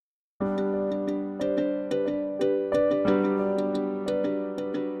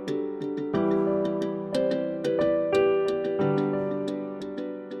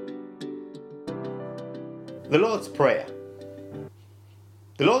The Lord's Prayer.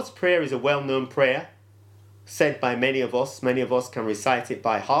 The Lord's Prayer is a well-known prayer said by many of us. Many of us can recite it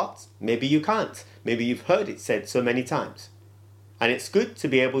by heart. Maybe you can't. Maybe you've heard it said so many times. And it's good to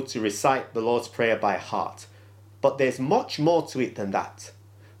be able to recite the Lord's Prayer by heart. But there's much more to it than that.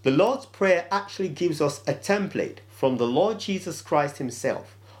 The Lord's Prayer actually gives us a template from the Lord Jesus Christ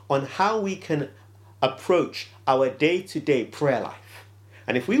himself on how we can approach our day-to-day prayer life.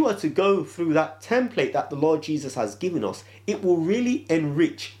 And if we were to go through that template that the Lord Jesus has given us, it will really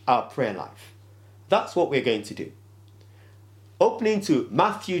enrich our prayer life. That's what we're going to do. Opening to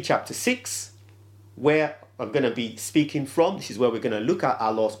Matthew chapter 6, where I'm going to be speaking from. This is where we're going to look at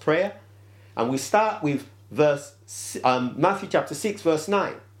our Lord's Prayer. And we start with Matthew chapter 6, verse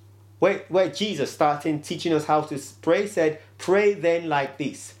 9, where Jesus, starting teaching us how to pray, said, "Pray then like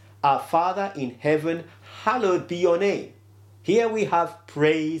this, Our Father in heaven, hallowed be your name." Here we have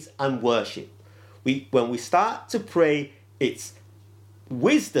praise and worship. When we start to pray, it's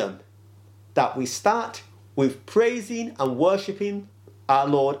wisdom that we start with praising and worshiping our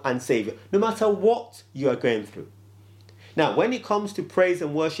Lord and Savior, no matter what you are going through. Now, when it comes to praise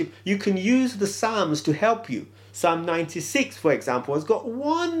and worship, you can use the Psalms to help you. Psalm 96, for example, has got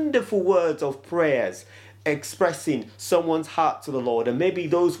wonderful words of prayers expressing someone's heart to the Lord. And maybe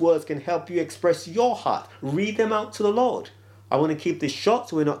those words can help you express your heart. Read them out to the Lord. I want to keep this short,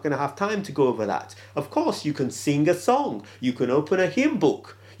 so we're not going to have time to go over that. Of course, you can sing a song. You can open a hymn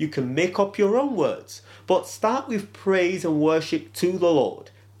book. You can make up your own words. But start with praise and worship to the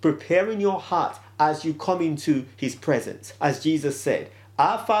Lord, preparing your heart as you come into his presence. As Jesus said,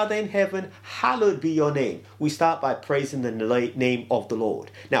 "Our Father in heaven, hallowed be your name." We start by praising the name of the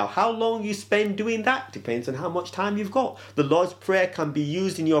Lord. Now, how long you spend doing that depends on how much time you've got. The Lord's Prayer can be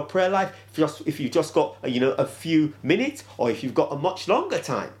used in your prayer life if you've just got a few minutes, or if you've got a much longer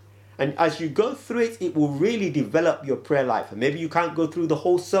time. And as you go through it, it will really develop your prayer life. And maybe you can't go through the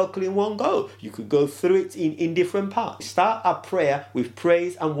whole circle in one go. You could go through it in different parts. Start our prayer with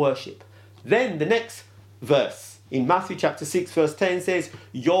praise and worship. Then the next verse in Matthew chapter 6 verse 10 says,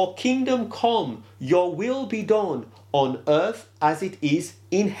 "Your kingdom come, your will be done on earth as it is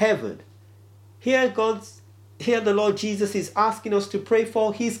in heaven." Here the Lord Jesus is asking us to pray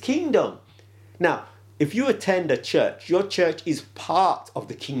for his kingdom. Now, if you attend a church, your church is part of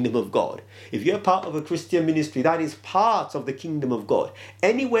the kingdom of God. If you're part of a Christian ministry, that is part of the kingdom of God.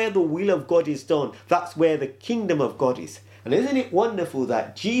 Anywhere the will of God is done, that's where the kingdom of God is. And isn't it wonderful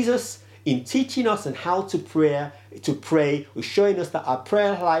that Jesus, in teaching us on how to pray, was showing us that our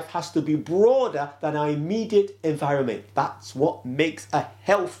prayer life has to be broader than our immediate environment. That's what makes a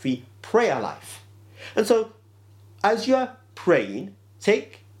healthy prayer life. And so, as you're praying,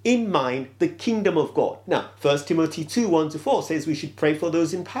 take in mind the kingdom of God. Now, 1 Timothy 2, 1-4 says we should pray for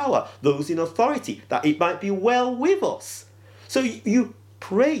those in power, those in authority, that it might be well with us. So you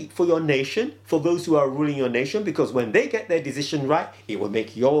pray for your nation, for those who are ruling your nation, because when they get their decision right, it will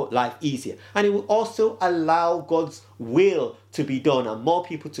make your life easier. And it will also allow God's will to be done and more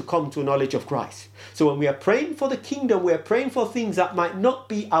people to come to a knowledge of Christ. So when we are praying for the kingdom, we are praying for things that might not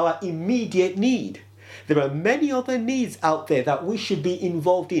be our immediate need. There are many other needs out there that we should be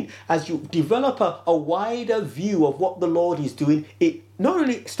involved in. As you develop a wider view of what the Lord is doing, it not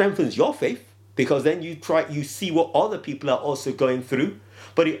only strengthens your faith, because then you see what other people are also going through,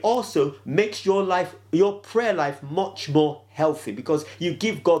 but it also makes your prayer life much more healthy, because you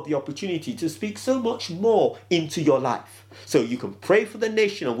give God the opportunity to speak so much more into your life. So you can pray for the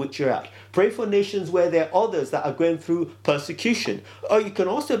nation on which you're at. Pray for nations where there are others that are going through persecution. Or you can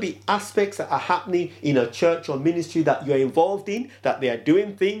also be aspects that are happening in a church or ministry that you're involved in, that they are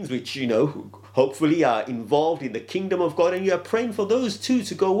doing things which, hopefully are involved in the kingdom of God, and you are praying for those too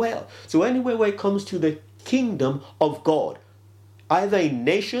to go well. So anywhere where it comes to the kingdom of God, either in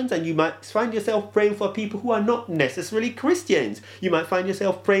nations, and you might find yourself praying for people who are not necessarily Christians. You might find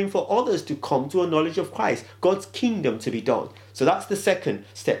yourself praying for others to come to a knowledge of Christ, God's kingdom to be done. So that's the second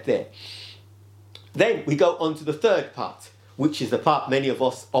step there. Then we go on to the third part, which is the part many of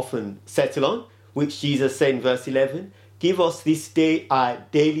us often settle on, which Jesus said in verse 11, "Give us this day our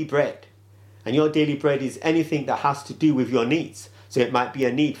daily bread." And your daily bread is anything that has to do with your needs. So it might be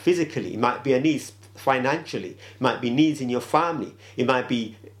a need physically, it might be a need financially, it might be needs in your family, it might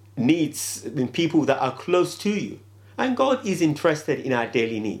be needs in people that are close to you. And God is interested in our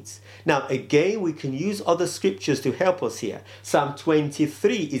daily needs. Now, again, we can use other scriptures to help us here. Psalm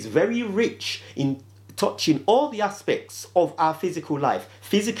 23 is very rich in touching all the aspects of our physical life,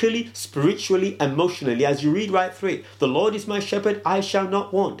 physically, spiritually, emotionally. As you read right through it, "The Lord is my shepherd, I shall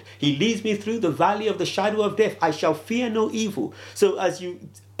not want. He leads me through the valley of the shadow of death. I shall fear no evil." So as you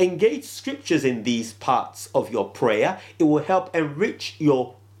engage scriptures in these parts of your prayer. It will help enrich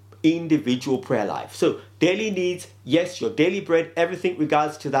your individual prayer life. So daily needs, yes, your daily bread, everything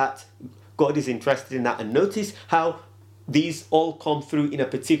regards to that. God is interested in that. And notice how these all come through in a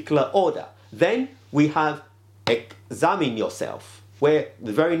particular order. Then we have examine yourself, where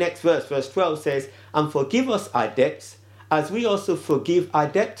the very next verse, verse 12 says, and forgive us our debts as we also forgive our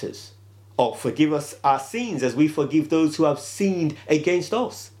debtors. Or forgive us our sins as we forgive those who have sinned against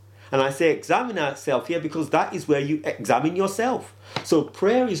us. And I say examine ourselves here because that is where you examine yourself. So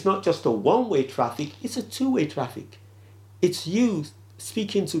prayer is not just a one-way traffic, it's a two-way traffic. It's you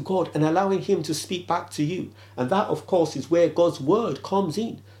speaking to God and allowing him to speak back to you. And that, of course, is where God's word comes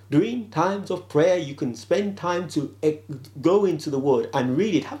in. During times of prayer, you can spend time to go into the word and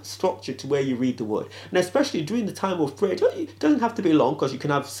read it. Have a structure to where you read the word. And especially during the time of prayer, it doesn't have to be long because you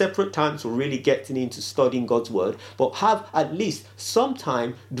can have separate times for really getting into studying God's word. But have at least some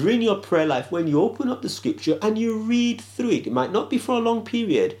time during your prayer life when you open up the scripture and you read through it. It might not be for a long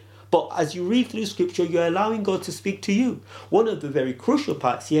period, but as you read through scripture, you're allowing God to speak to you. One of the very crucial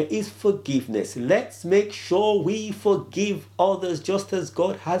parts here is forgiveness. Let's make sure we forgive others just as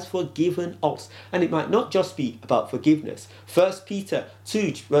God has forgiven us. And it might not just be about forgiveness. 1 Peter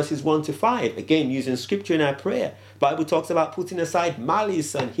 2 verses 1 to 5, again using scripture in our prayer. Bible talks about putting aside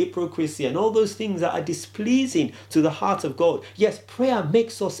malice and hypocrisy and all those things that are displeasing to the heart of God. Yes, prayer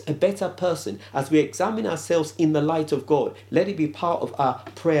makes us a better person as we examine ourselves in the light of God. Let it be part of our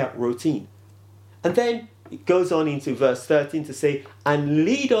prayer routine. And then it goes on into verse 13 to say, and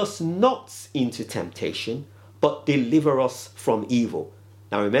lead us not into temptation, but deliver us from evil.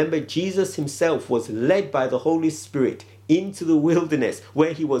 Now remember, Jesus himself was led by the Holy Spirit into the wilderness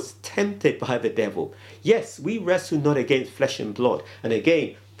where he was tempted by the devil. Yes, we wrestle not against flesh and blood. And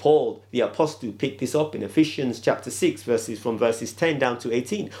again, Paul, the apostle, picked this up in Ephesians chapter 6, from verses 10 down to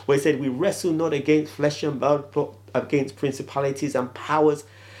 18, where he said, we wrestle not against flesh and blood, against principalities and powers.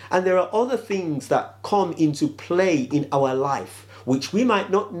 And there are other things that come into play in our life, which we might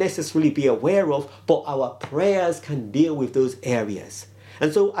not necessarily be aware of, but our prayers can deal with those areas.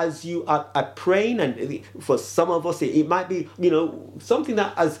 And so as you are praying, and for some of us, it might be, something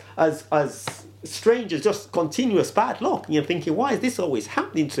that as strange as just continuous bad luck. You're thinking, why is this always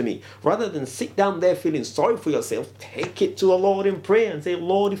happening to me? Rather than sit down there feeling sorry for yourself, take it to the Lord in prayer and say,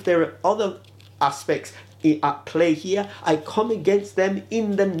 Lord, if there are other aspects at play here, I come against them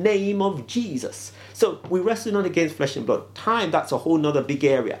in the name of Jesus. So we wrestle not against flesh and blood. Time, that's a whole nother big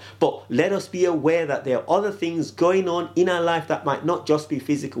area. But let us be aware that there are other things going on in our life that might not just be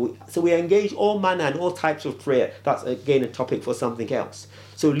physical. So we engage all manner and all types of prayer. That's again a topic for something else.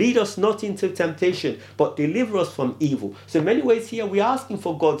 So lead us not into temptation, but deliver us from evil. So in many ways here, we're asking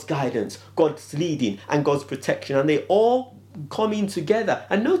for God's guidance, God's leading, and God's protection. And they all coming together.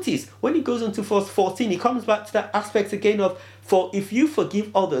 And notice when he goes on to verse 14, he comes back to that aspect again of, for if you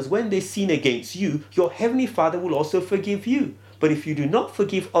forgive others when they sin against you, your heavenly Father will also forgive you. But if you do not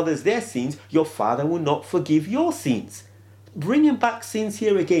forgive others their sins, your Father will not forgive your sins. Bringing back sins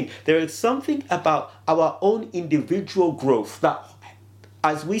here again, there is something about our own individual growth that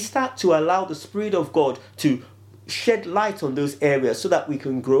as we start to allow the Spirit of God to shed light on those areas so that we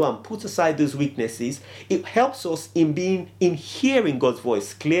can grow and put aside those weaknesses, it helps us in hearing God's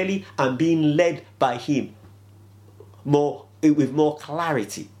voice clearly and being led by him with more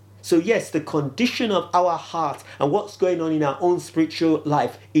clarity. So yes, the condition of our heart and what's going on in our own spiritual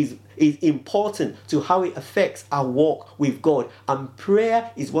life is important to how it affects our walk with God. And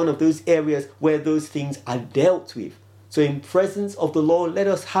prayer is one of those areas where those things are dealt with. So in presence of the Lord, let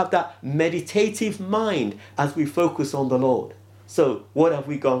us have that meditative mind as we focus on the Lord. So what have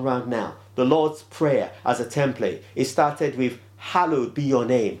we gone round now? The Lord's Prayer as a template. It started with, hallowed be your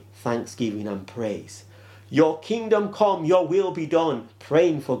name, thanksgiving and praise. Your kingdom come, your will be done.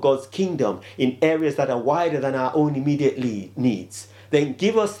 Praying for God's kingdom in areas that are wider than our own immediate needs. Then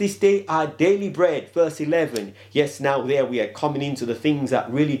give us this day our daily bread, verse 11. Yes, now there we are coming into the things that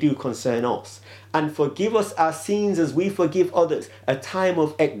really do concern us. And forgive us our sins as we forgive others. A time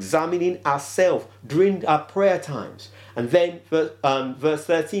of examining ourselves during our prayer times. And then verse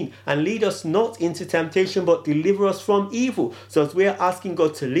 13, and lead us not into temptation, but deliver us from evil. So as we are asking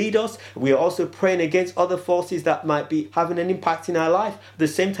God to lead us, we are also praying against other forces that might be having an impact in our life. At the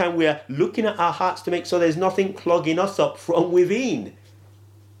same time, we are looking at our hearts to make sure there's nothing clogging us up from within.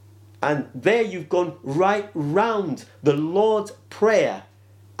 And there you've gone right round the Lord's Prayer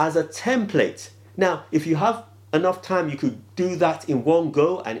as a template. Now, if you have enough time, you could do that in one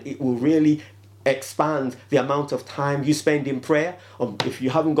go and it will really expand the amount of time you spend in prayer. If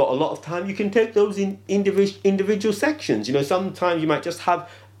you haven't got a lot of time, you can take those in individual sections. Sometimes you might just have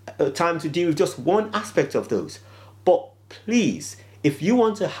time to deal with just one aspect of those. But please, if you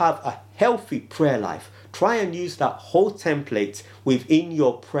want to have a healthy prayer life, try and use that whole template within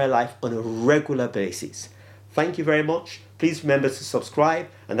your prayer life on a regular basis. Thank you very much. Please remember to subscribe,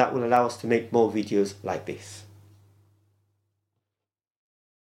 and that will allow us to make more videos like this.